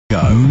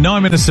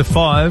9 minutes to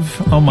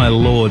 5. Oh, my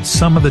Lord.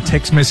 Some of the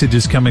text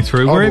messages coming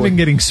through. We're even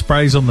getting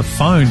sprays on the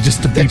phone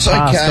just to be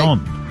passed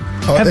on.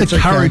 Have the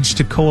courage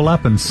to call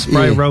up and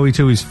spray Rowie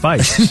to his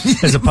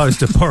face as opposed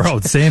to poor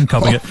old Sam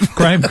copying it.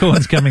 Graham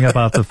Corn's coming up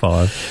after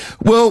 5.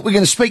 Well, we're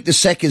going to speak to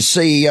Saka's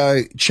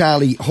CEO,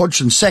 Charlie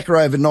Hodgson. Saka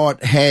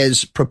overnight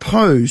has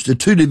proposed a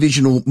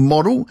two-divisional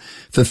model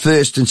for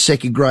first and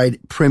second grade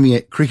Premier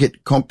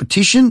Cricket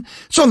competition.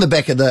 It's on the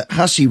back of the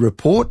Hussey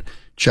report.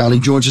 Charlie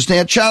joins us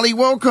now. Charlie,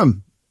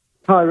 welcome.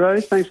 Hi,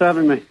 Rose. Thanks for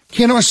having me.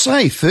 Can I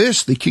say,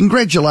 firstly,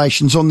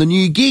 congratulations on the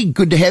new gig.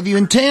 Good to have you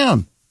in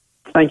town.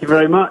 Thank you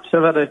very much.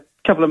 I've had a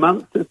couple of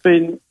months.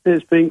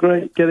 It's been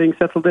great getting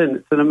settled in.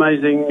 It's an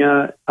amazing.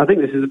 I think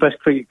this is the best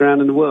cricket ground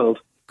in the world.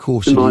 Of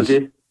course in it my is.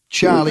 view.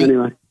 Charlie,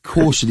 anyway. Of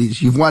course it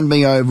is. You've won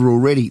me over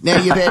already.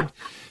 Now, you've had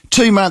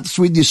 2 months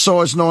with your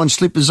size 9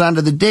 slippers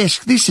under the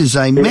desk. This is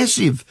a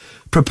massive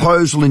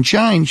proposal and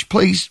change.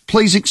 Please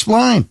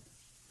explain.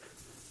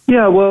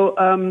 Yeah, well,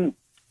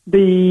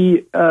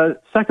 the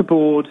Saka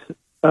board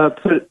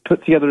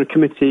put together a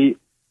committee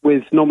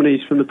with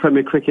nominees from the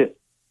Premier Cricket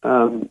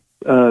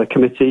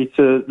committee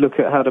to look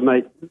at how to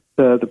make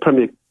the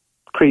Premier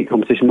Cricket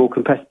competition more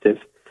competitive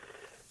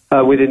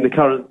within the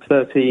current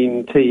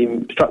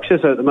 13-team structure.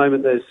 So at the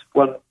moment there's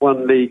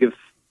one league of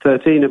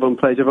 13, everyone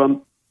plays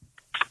everyone,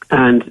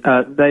 and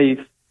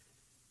they've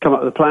come up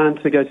with a plan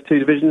to go to 2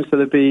 divisions, so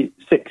there'll be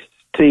 6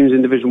 teams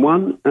in Division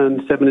 1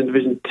 and 7 in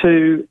Division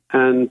 2,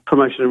 and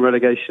promotion and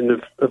relegation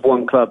of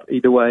 1 club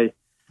either way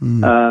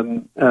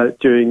during, at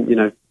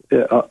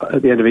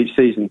the end of each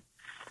season.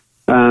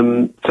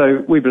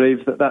 So we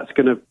believe that that's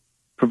going to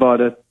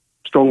provide a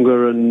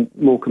stronger and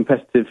more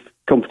competitive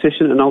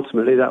competition, and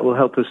ultimately that will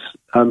help us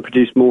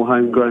produce more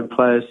homegrown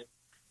players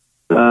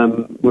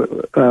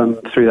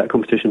through that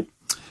competition.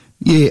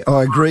 Yeah,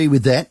 I agree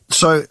with that.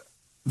 So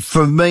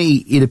for me,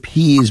 it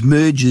appears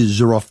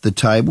mergers are off the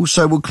table.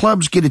 So will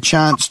clubs get a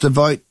chance to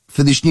vote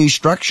for this new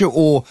structure?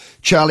 Or,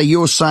 Charlie,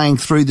 you're saying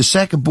through the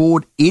Saka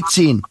board, it's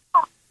in?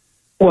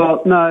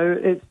 Well, no,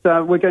 it's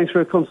we're going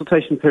through a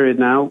consultation period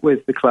now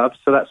with the clubs.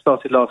 So that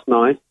started last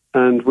night,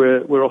 and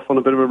we're off on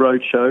a bit of a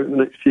road show in the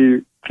next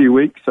few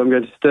weeks. So I'm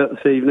going to start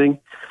this evening.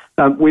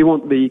 We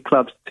want the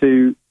clubs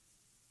to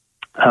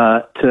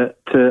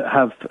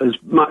have as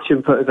much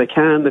input as they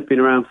can. They've been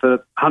around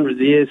for hundreds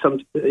of years.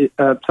 Some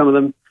of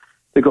them.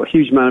 They've got a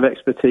huge amount of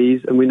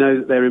expertise, and we know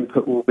that their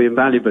input will be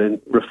invaluable in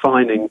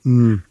refining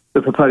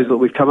the proposal that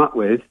we've come up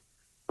with.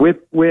 We're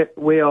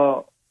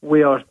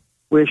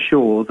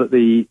sure that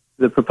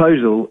the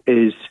proposal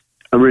is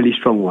a really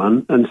strong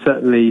one, and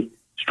certainly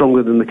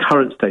stronger than the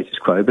current status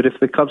quo. But if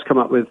the clubs come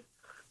up with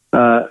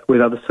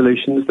other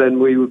solutions, then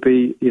we would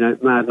be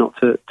mad not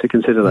to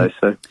consider those.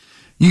 So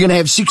you're going to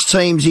have 6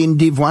 teams in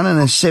Div 1 and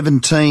a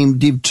 7-team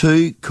Div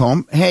 2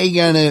 comp. How are you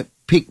going to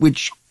pick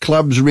which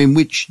clubs are in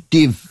which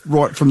div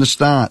right from the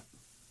start?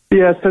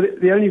 Yeah, so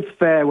the only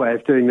fair way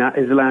of doing that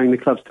is allowing the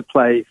clubs to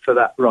play for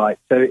that right.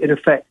 So in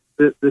effect,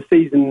 the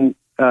season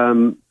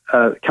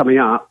coming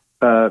up,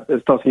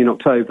 starting in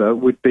October,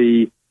 would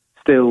be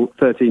still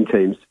 13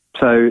 teams.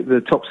 So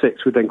the top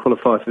 6 would then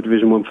qualify for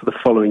Division 1 for the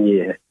following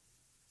year,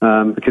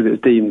 because it was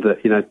deemed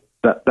that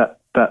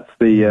that's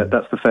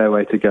the fair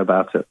way to go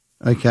about it.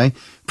 Okay.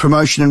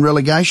 Promotion and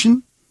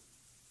relegation?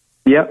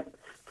 Yep.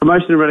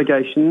 Promotion and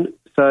relegation.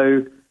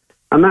 So,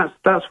 and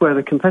that's where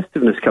the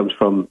competitiveness comes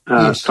from,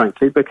 yes.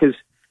 Frankly, because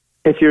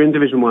if you're in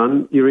Division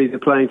 1, you're either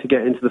playing to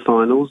get into the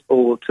finals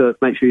or to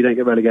make sure you don't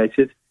get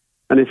relegated.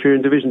 And if you're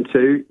in Division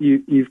 2,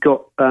 you've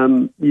got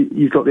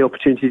the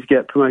opportunity to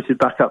get promoted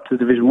back up to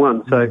Division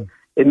 1. So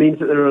it means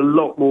that there are a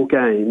lot more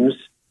games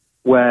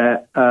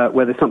where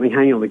there's something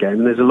hanging on the game,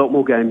 and there's a lot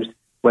more games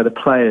where the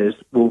players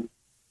will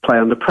play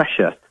under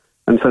pressure.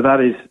 And so that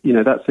is,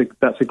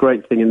 that's a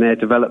great thing in their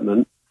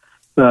development.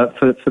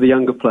 For the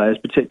younger players,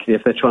 particularly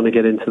if they're trying to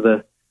get into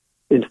the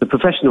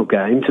professional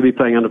game, to be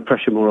playing under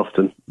pressure more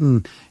often.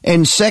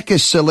 And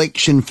Saka's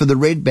selection for the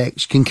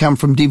Redbacks can come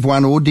from Div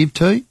 1 or Div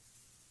 2?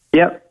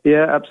 Yeah,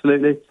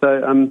 absolutely. So,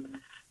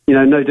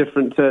 no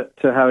different to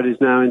how it is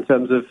now in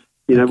terms of,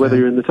 whether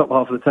you're in the top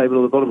half of the table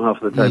or the bottom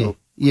half of the table.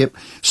 Yeah. Yep.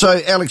 So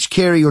Alex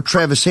Carey or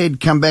Travis Head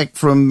come back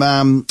from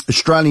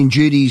Australian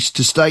duties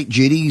to state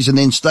duties, and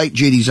then state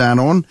duties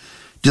aren't on.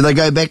 Do they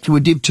go back to a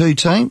Div 2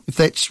 team if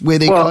that's where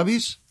their club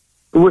is?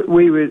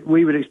 We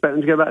would expect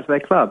them to go back to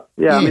their club.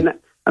 Yeah. I mean,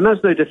 and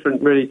that's no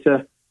different really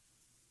to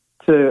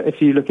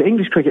if you look at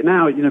English cricket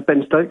now.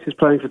 Ben Stokes is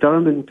playing for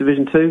Durham in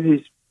Division 2.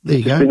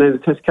 He's been named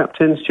the Test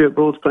captain. Stuart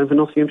Broad's playing for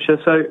Nottinghamshire.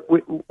 So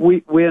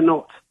we're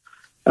not.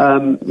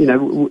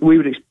 We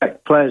would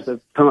expect players that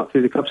come up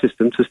through the club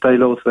system to stay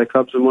loyal to their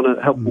clubs and want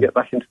to help them get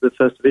back into the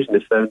first division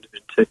if they're in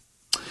Division 2.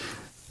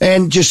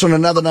 And just on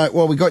another note,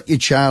 while we got you,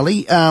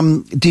 Charlie,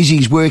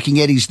 Dizzy's working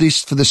at his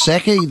list for the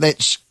Saka.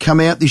 That's come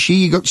out this year.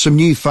 You got some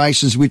new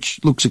faces, which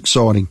looks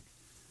exciting.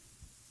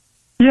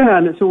 Yeah,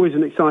 and it's always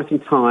an exciting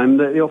time.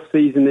 The off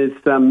season is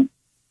fun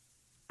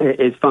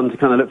to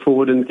kind of look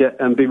forward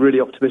and be really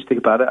optimistic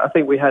about it. I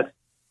think we had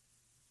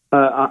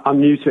I'm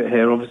new to it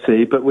here,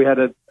 obviously, but we had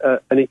an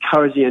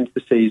encouraging end to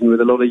the season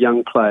with a lot of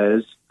young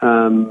players,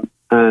 and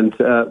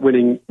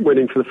winning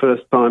for the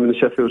first time in the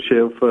Sheffield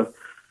Shield for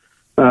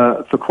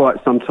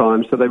quite some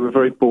time. So they were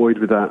very buoyed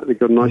with that. They've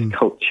got a nice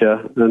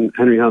culture, and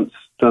Henry Hunt's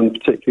done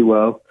particularly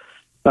well.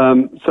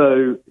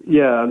 So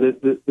yeah,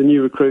 the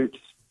new recruits.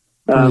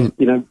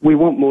 We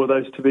want more of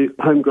those to be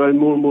homegrown,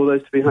 more and more of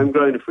those to be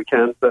homegrown if we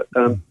can. But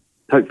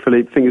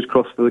hopefully, fingers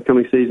crossed for the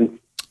coming season.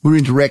 We're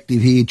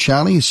interactive here,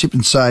 Charlie. A sip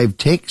and save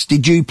text.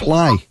 Did you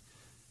play?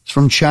 It's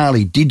from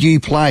Charlie. Did you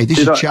play? This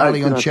is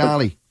Charlie on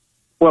Charlie.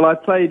 Well, I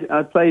played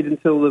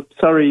until the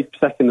Surrey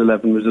second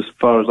 11 was as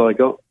far as I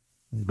got.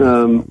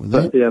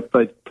 But yeah,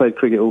 played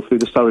cricket all through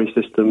the Surrey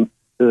system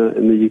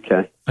in the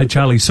UK. Hey,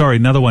 Charlie, sorry,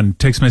 another one.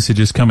 Text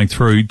messages coming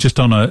through just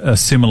on a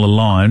similar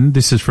line.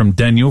 This is from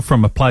Daniel.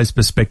 From a player's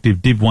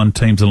perspective, Div 1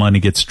 teams will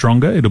only get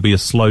stronger. It'll be a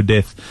slow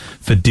death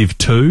for Div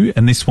 2.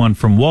 And this one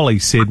from Wally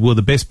said, will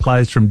the best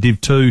players from Div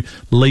 2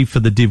 leave for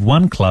the Div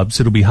 1 clubs?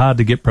 It'll be hard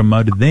to get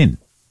promoted then.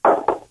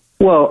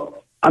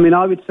 Well, I mean,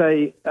 I would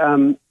say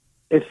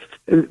if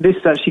this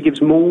actually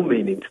gives more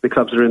meaning to the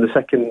clubs that are in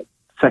the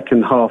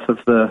second half of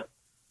the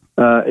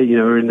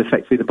are in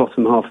effectively the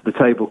bottom half of the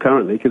table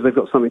currently because they've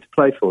got something to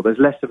play for. There's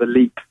less of a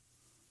leap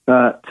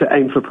to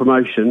aim for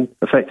promotion,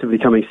 effectively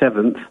coming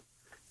seventh,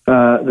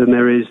 than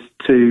there is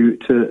to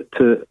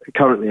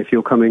currently if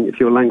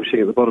you're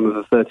languishing at the bottom of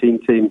a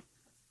 13-team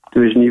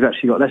division, you've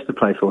actually got less to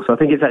play for. So I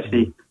think it's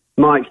actually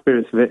my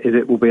experience of it is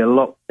it will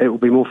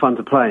be more fun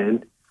to play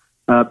in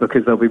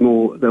because there'll be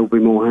more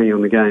hanging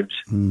on the games.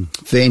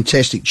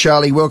 Fantastic,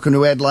 Charlie. Welcome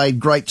to Adelaide.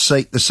 Great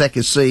seat, the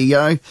Saka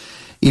CEO.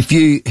 If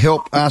you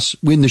help us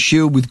win the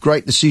Shield with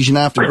great decision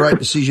after great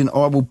decision,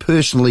 I will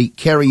personally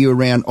carry you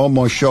around on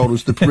my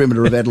shoulders the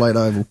perimeter of Adelaide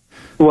Oval.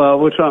 Well,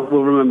 we'll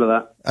remember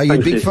that. Are you a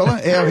big fella?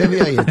 How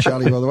heavy are you,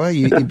 Charlie, by the way?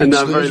 You big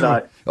no, very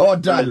light. Oh,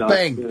 don't.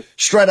 Bang. Yeah.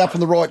 Straight up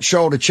on the right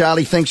shoulder,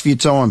 Charlie. Thanks for your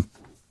time.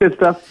 Good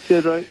stuff.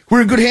 Cheers, Ray.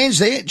 We're in good hands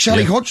there.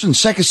 Charlie Hodgson,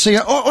 Saka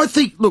CEO. I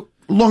think, look,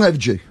 long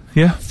overdue.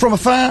 Yeah. From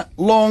afar,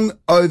 long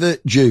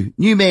overdue.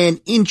 New man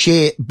in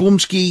chair,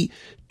 Bumsky.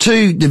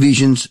 2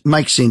 divisions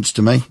makes sense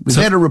to me. We've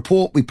had a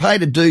report. We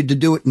paid a dude to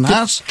do it in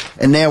us,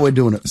 and now we're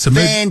doing it. So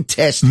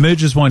fantastic.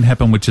 Mergers won't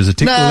happen, which is a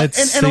tick. No,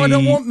 and I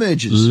don't want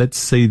mergers. Let's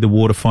see the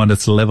water find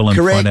its level and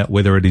find out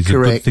whether it is a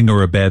good thing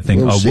or a bad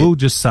thing. I will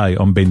just say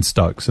on Ben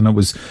Stokes, and it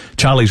was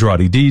Charlie's right.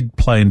 He did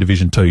play in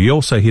Division 2. He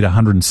also hit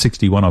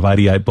 161 of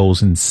 88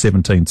 balls in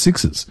 17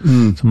 sixes. So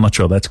I'm not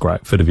sure that's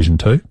great for Division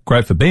 2.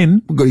 Great for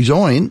Ben. We've got his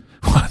eye in.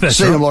 That's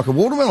Seen him like a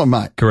watermelon,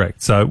 mate.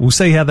 Correct. So we'll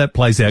see how that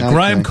plays out. Okay.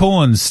 Graham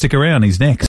Corns, stick around. He's next.